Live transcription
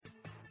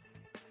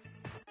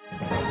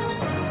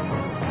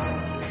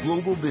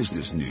Global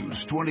business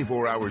news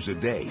 24 hours a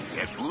day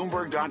at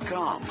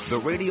Bloomberg.com, the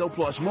Radio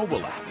Plus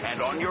mobile app,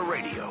 and on your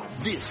radio.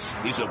 This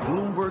is a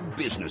Bloomberg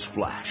Business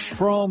Flash.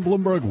 From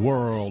Bloomberg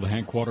World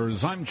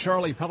headquarters, I'm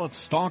Charlie Pellet.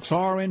 Stocks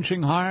are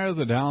inching higher.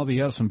 The Dow,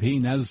 the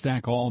S&P,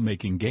 NASDAQ all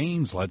making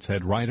gains. Let's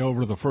head right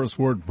over to the First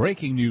Word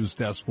breaking news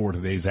desk for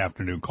today's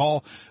afternoon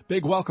call.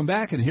 Big welcome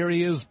back, and here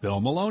he is, Bill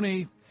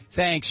Maloney.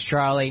 Thanks,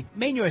 Charlie.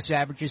 Main U.S.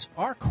 averages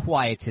are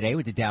quiet today,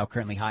 with the Dow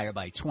currently higher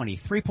by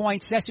 23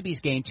 points.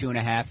 S&P's gained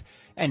 2.5,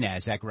 and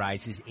NASDAQ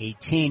rises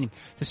 18.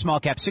 The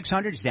small cap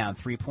 600 is down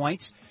 3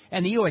 points,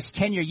 and the U.S.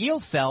 10-year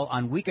yield fell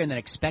on weaker than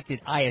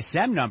expected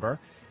ISM number,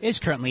 is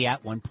currently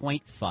at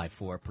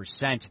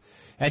 1.54%.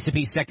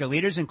 S&P sector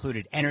leaders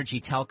included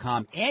energy,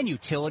 telecom, and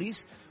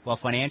utilities, while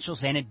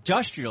financials and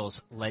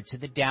industrials led to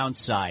the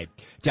downside.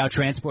 Dow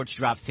Transports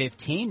dropped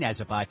 15,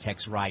 Nasdaq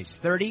Biotech's rise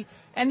 30,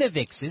 and the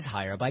VIX is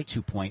higher by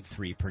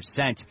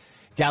 2.3%.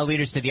 Dow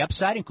leaders to the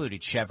upside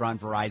included Chevron,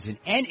 Verizon,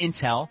 and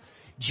Intel.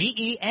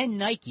 GE and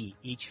Nike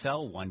each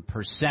fell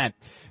 1%.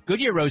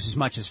 Goodyear rose as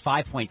much as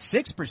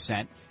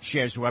 5.6%.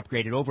 Shares were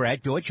upgraded over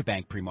at Deutsche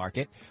Bank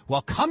pre-market,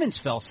 while Cummins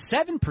fell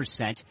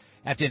 7%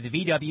 after the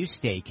VW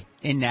stake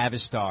in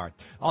Navistar.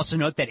 Also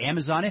note that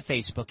Amazon and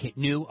Facebook hit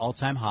new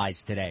all-time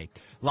highs today.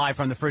 Live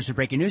from the First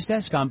Breaking News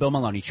Desk, I'm Bill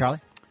Maloney. Charlie?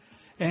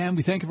 And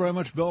we thank you very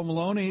much, Bill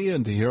Maloney.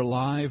 And to hear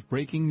live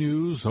breaking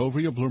news over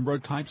your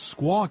Bloomberg, type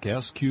Squawk,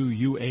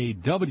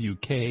 SQUAWK,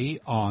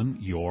 on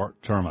your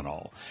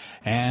terminal.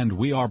 And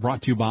we are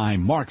brought to you by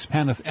Marks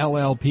Paneth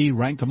LLP,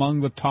 ranked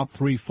among the top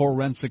 3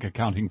 forensic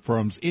accounting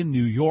firms in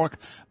New York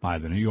by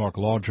the New York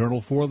Law Journal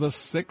for the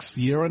 6th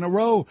year in a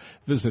row.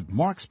 Visit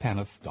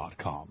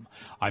markspaneth.com.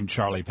 I'm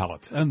Charlie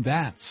Pellet, and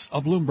that's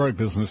a Bloomberg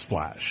Business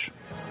Flash.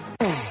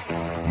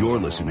 You're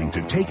listening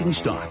to Taking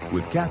Stock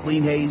with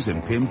Kathleen Hayes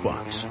and Pimm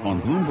Fox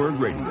on Bloomberg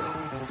Radio.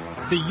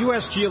 The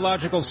U.S.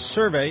 Geological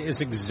Survey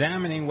is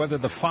examining whether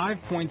the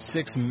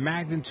 5.6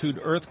 magnitude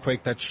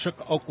earthquake that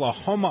shook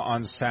Oklahoma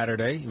on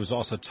Saturday, it was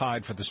also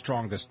tied for the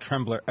strongest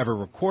trembler ever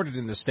recorded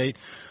in the state,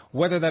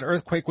 whether that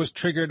earthquake was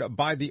triggered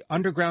by the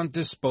underground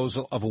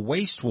disposal of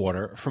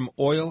wastewater from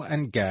oil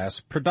and gas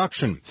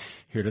production.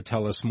 Here to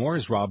tell us more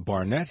is Rob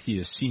Barnett. He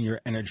is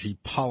Senior Energy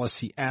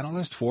Policy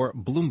Analyst for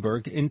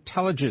Bloomberg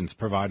Intelligence,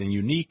 providing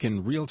unique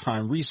and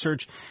real-time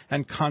research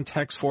and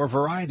context for a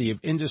variety of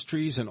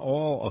industries and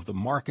all of the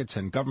markets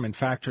and government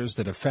factors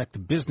that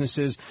affect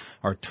businesses.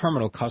 Our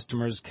terminal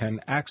customers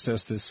can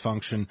access this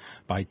function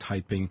by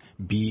typing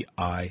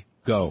BI.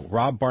 Go.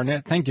 Rob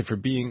Barnett, thank you for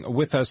being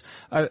with us.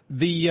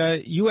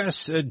 The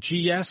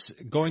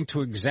USGS going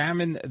to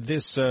examine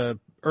this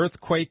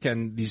earthquake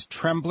and these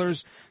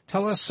tremblers.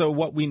 Tell us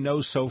what we know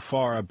so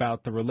far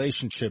about the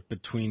relationship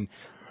between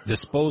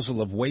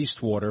disposal of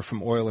wastewater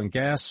from oil and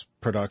gas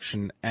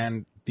production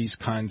and these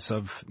kinds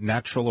of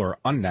natural or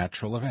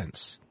unnatural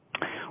events.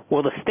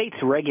 Well, the state's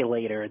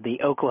regulator,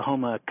 the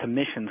Oklahoma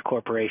Commissions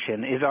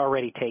Corporation, is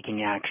already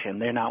taking action.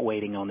 They're not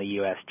waiting on the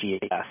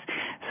USGS.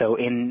 So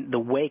in the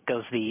wake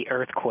of the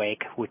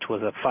earthquake, which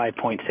was a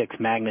 5.6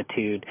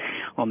 magnitude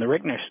on the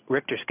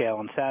Richter scale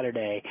on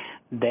Saturday,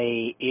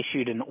 they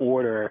issued an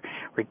order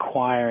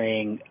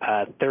requiring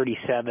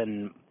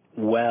 37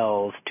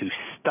 wells to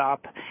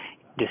stop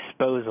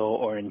disposal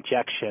or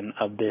injection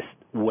of this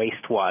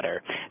wastewater.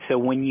 So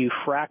when you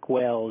frack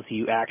wells,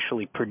 you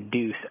actually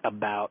produce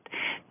about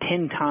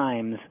 10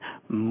 times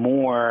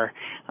more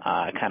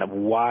kind of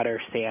water,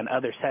 sand,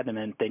 other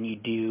sediment than you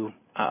do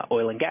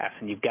oil and gas,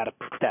 and you've got to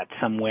put that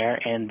somewhere,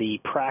 and the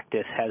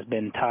practice has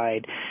been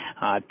tied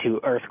to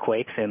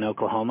earthquakes in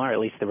Oklahoma, or at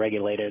least the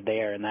regulator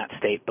there in that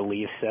state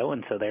believes so,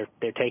 and so they're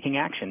taking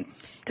action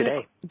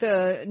today.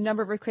 The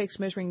number of earthquakes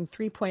measuring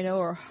 3.0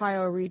 or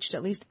higher reached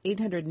at least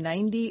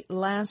 890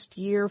 last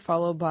year,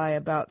 followed by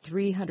about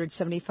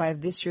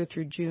 375 this year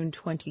through June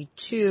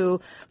 22.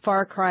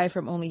 Far cry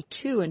from only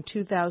 2 in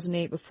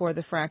 2008 before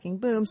the fracking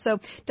boom, so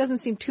it doesn't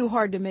seem too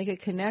hard to make a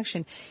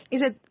connection.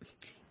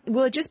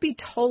 Will it just be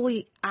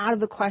totally out of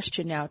the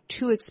question now,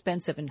 too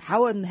expensive? And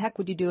how in the heck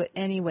would you do it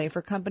anyway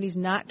for companies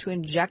not to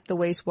inject the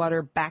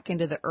wastewater back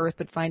into the earth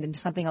but find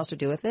something else to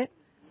do with it?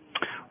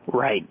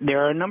 Right.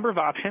 There are a number of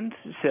options.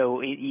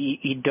 So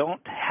you don't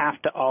have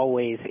to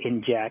always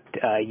inject.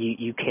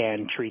 You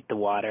can treat the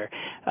water.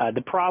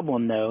 The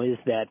problem, though, is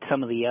that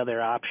some of the other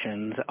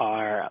options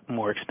are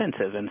more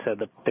expensive. And so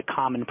the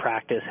common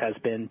practice has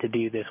been to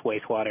do this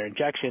wastewater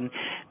injection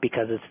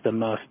because it's the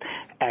most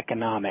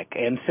economic.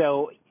 And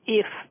so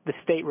if the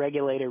state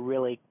regulator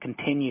really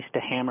continues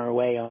to hammer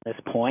away on this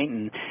point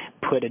and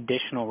put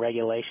additional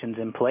regulations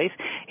in place,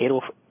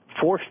 it'll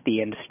force the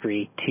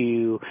industry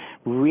to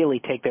really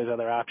take those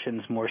other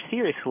options more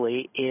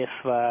seriously if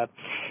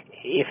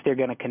they're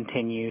going to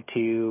continue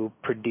to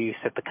produce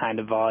at the kind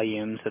of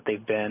volumes that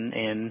they've been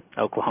in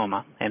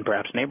Oklahoma and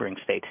perhaps neighboring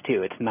states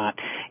too.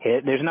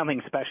 There's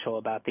nothing special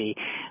about the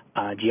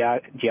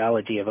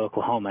geology of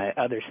Oklahoma.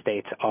 Other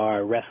states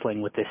are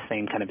wrestling with this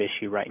same kind of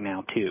issue right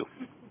now too.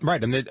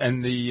 Right,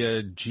 and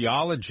the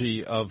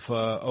geology of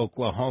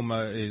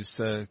Oklahoma is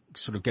sort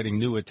of getting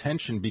new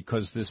attention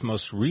because this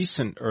most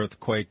recent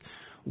earthquake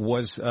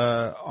was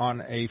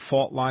on a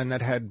fault line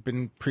that had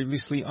been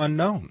previously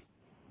unknown.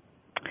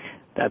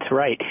 That's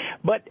right.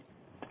 But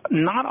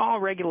not all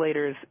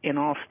regulators in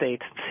all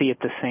states see it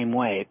the same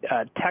way.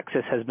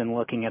 Texas has been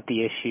looking at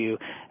the issue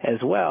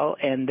as well,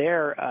 and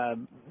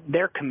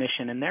their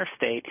commission in their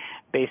state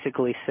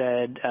basically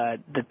said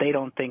that they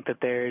don't think that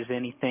there's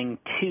anything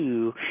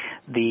to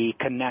the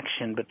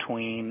connection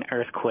between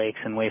earthquakes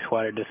and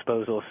wastewater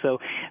disposal. So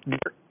there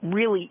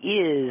really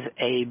is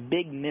a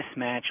big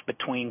mismatch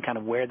between kind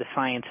of where the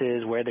science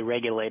is, where the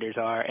regulators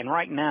are, and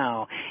right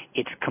now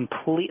it's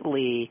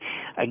completely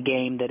a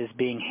game that is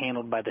being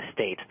handled by the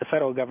states. The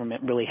federal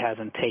government really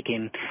hasn't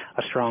taken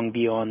a strong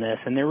view on this,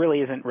 and there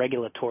really isn't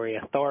regulatory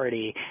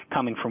authority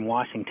coming from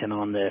Washington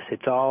on this.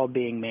 It's all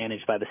being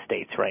managed by the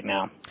states right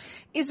now.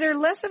 Is there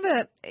less of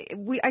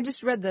I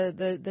just read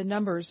the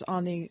numbers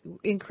on the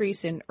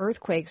increase in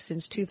earthquakes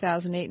since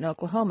 2008 in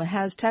Oklahoma.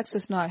 Has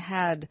Texas not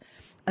had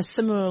a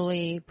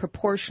similarly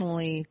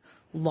proportionally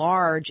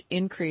large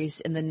increase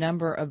in the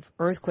number of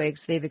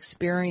earthquakes they've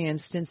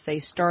experienced since they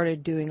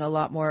started doing a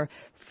lot more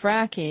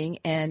fracking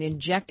and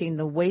injecting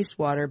the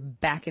wastewater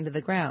back into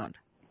the ground?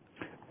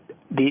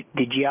 The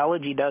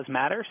geology does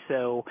matter,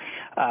 so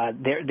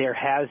there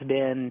has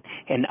been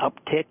an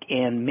uptick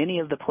in many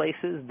of the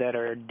places that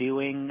are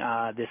doing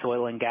this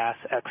oil and gas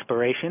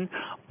exploration,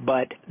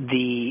 but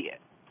I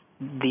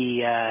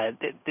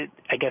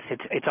guess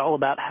it's all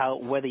about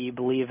whether you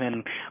believe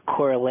in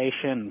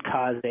correlation,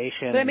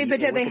 causation. But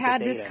have they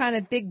had this kind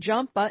of big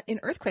jump in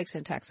earthquakes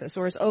in Texas,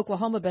 or has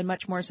Oklahoma been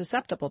much more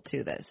susceptible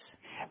to this?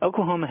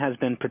 Oklahoma has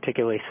been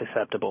particularly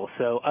susceptible.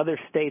 So other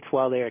states,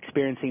 while they're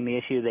experiencing the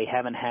issue, they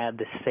haven't had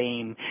the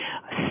same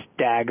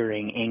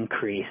staggering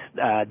increase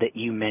that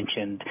you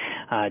mentioned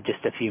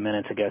just a few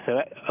minutes ago.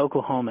 So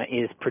Oklahoma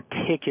is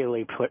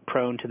particularly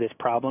prone to this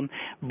problem,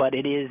 but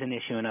it is an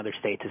issue in other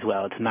states as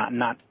well. It's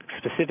not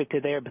specific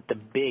to there, but the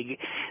big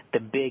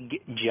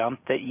jump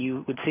that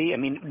you would see, I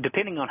mean,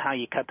 depending on how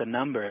you cut the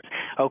numbers,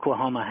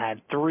 Oklahoma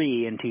had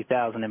 3 in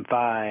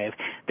 2005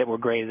 that were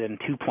greater than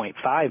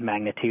 2.5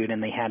 magnitude,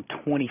 and they had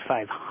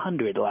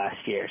 2,500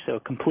 last year. So a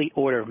complete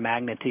two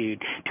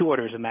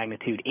orders of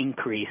magnitude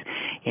increase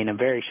in a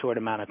very short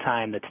amount of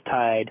time that's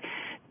tied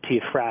to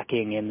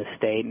fracking in the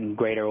state and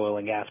greater oil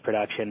and gas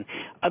production.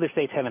 Other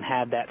states haven't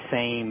had that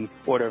same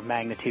order of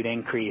magnitude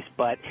increase,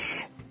 but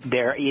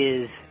there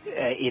is,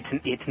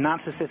 it's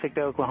not specific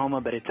to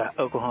Oklahoma, but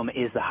Oklahoma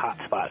is the hot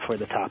spot for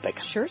the topic.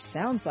 Sure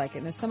sounds like it.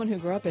 And as someone who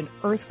grew up in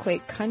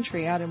earthquake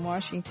country out in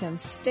Washington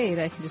State,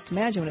 I can just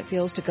imagine what it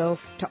feels to go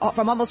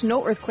from almost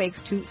no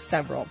earthquakes to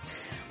several.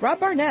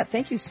 Rob Barnett,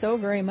 thank you so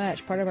very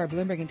much. Part of our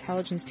Bloomberg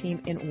Intelligence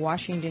team in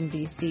Washington,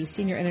 D.C.,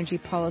 Senior Energy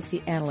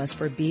Policy Analyst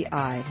for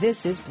BI.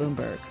 This is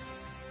Bloomberg.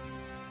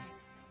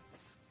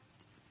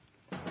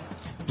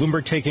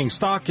 Bloomberg Taking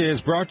Stock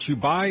is brought to you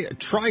by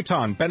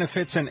Triton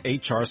Benefits and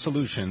HR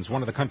Solutions,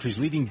 one of the country's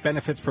leading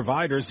benefits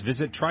providers.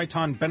 Visit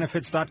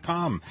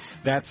TritonBenefits.com.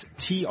 That's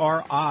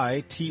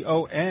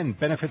TRITON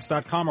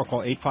Benefits.com, or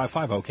call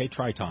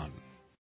 855-OK-TRITON.